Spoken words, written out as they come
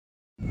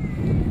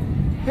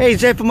Hey,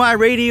 Zed from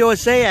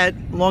IRADIOUSA at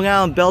Long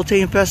Island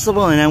Beltane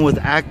Festival, and I'm with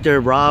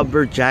actor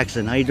Robert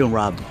Jackson. How you doing,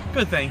 Rob?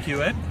 Good, thank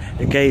you, Ed.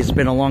 Okay, it's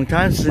been a long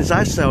time since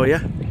I saw you.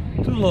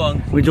 Too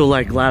long. We do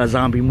like a lot of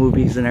zombie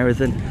movies and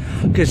everything.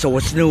 Okay, so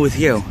what's new with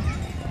you?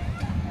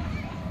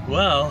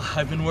 Well,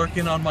 I've been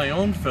working on my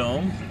own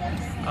film.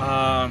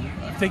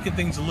 I've taken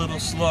things a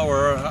little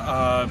slower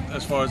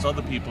as far as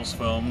other people's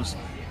films.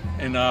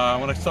 And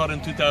when I started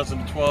in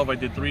 2012, I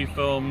did 3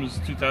 films.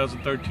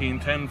 2013,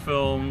 10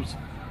 films.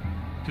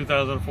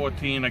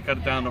 2014, I cut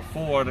it down to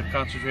 4 to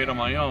concentrate on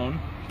my own.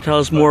 Tell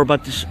us more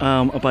about this,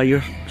 about your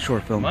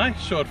short film. My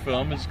short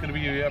film is going to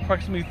be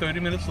approximately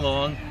 30 minutes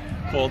long,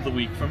 called The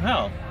Week from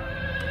Hell.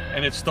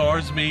 And it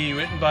stars me,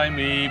 written by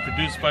me,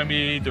 produced by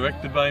me,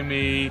 directed by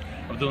me.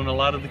 I'm doing a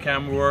lot of the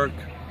camera work.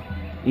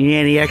 You need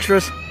any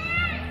extras?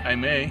 I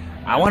may.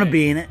 I want to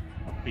be in it.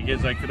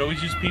 Because I could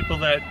always use people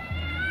that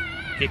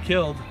get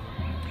killed.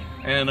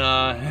 And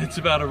it's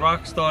about a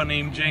rock star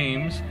named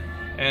James.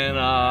 And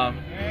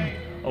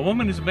a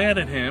woman is mad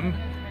at him,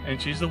 and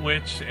she's a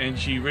witch, and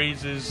she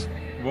raises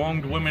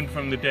wronged women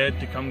from the dead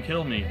to come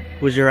kill me.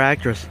 Who's your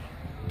actress?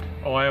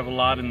 Oh, I have a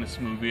lot in this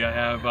movie. I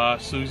have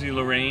Susie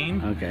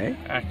Lorraine, okay,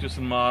 actress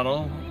and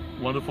model,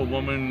 wonderful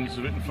woman who's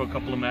written for a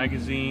couple of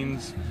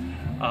magazines.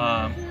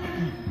 I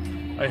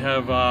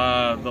have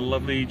the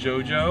lovely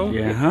JoJo,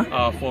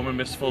 yeah, former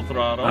Miss Full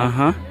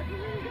Throttle.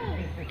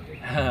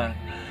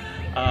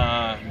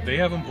 They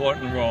have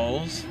important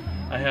roles.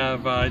 I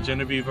have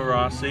Genevieve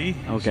Rossi.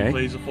 Okay. She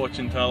plays a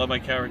fortune teller. My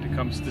character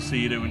comes to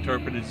see to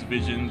interpret his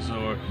visions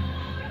or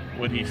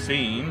what he's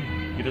seen.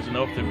 He doesn't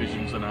know if they're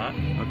visions or not.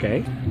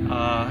 Okay.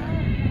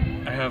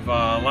 I have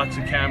lots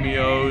of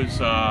cameos.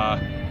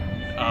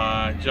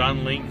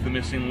 John Link, the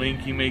missing Link,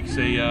 he makes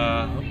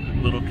a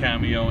little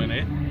cameo in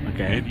it.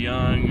 Okay. Ed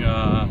Young,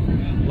 a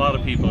lot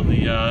of people.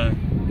 The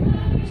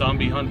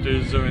Zombie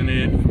Hunters are in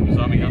it, from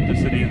Zombie Hunter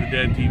City of the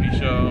Dead TV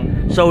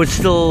show. So it's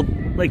still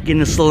like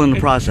still in the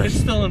process? It's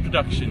still in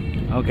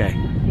production. Okay.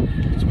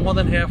 It's more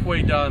than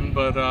halfway done,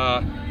 but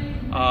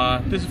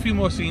there's a few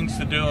more scenes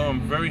to do.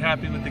 I'm very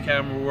happy with the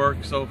camera work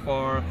so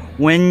far.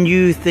 When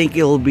you think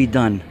it'll be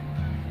done?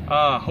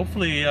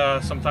 Hopefully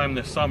sometime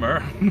this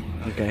summer.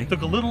 Okay.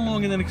 Took a little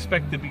longer than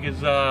expected because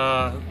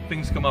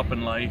things come up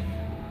in life.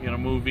 You know,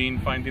 moving,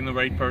 finding the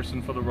right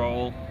person for the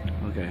role.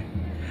 Okay.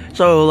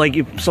 So, like,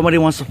 if somebody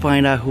wants to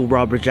find out who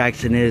Robert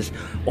Jackson is,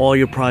 all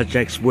your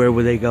projects, where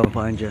would they go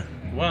find you?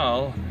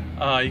 Well,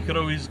 you could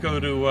always go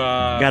to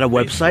got a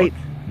Facebook. website?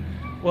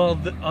 Well,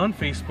 on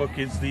Facebook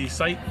is the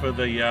site for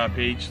the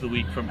page, The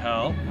Week from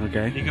Hell.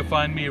 Okay. You can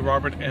find me,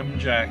 Robert M.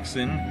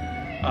 Jackson.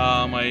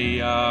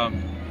 My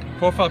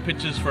profile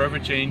picture is forever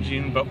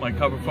changing, but my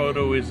cover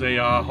photo is a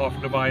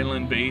Hoffman of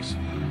Island bass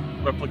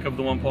replica of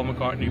the one Paul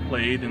McCartney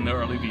played in the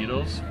early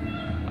Beatles,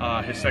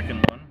 his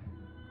second one.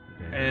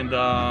 And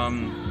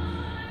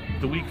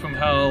The Week from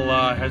Hell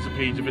has a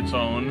page of its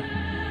own,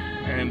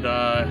 and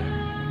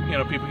you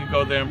know, people can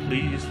go there and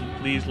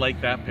please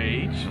like that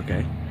page.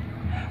 Okay.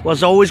 Well,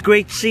 it's always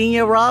great seeing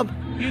you, Rob.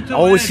 You too,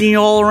 always Ed. seeing you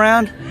all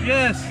around.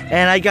 Yes.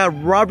 And I got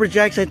Robert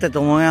Jackson at the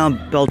Long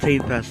Island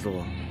Beltane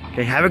Festival.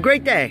 Okay, have a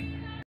great day.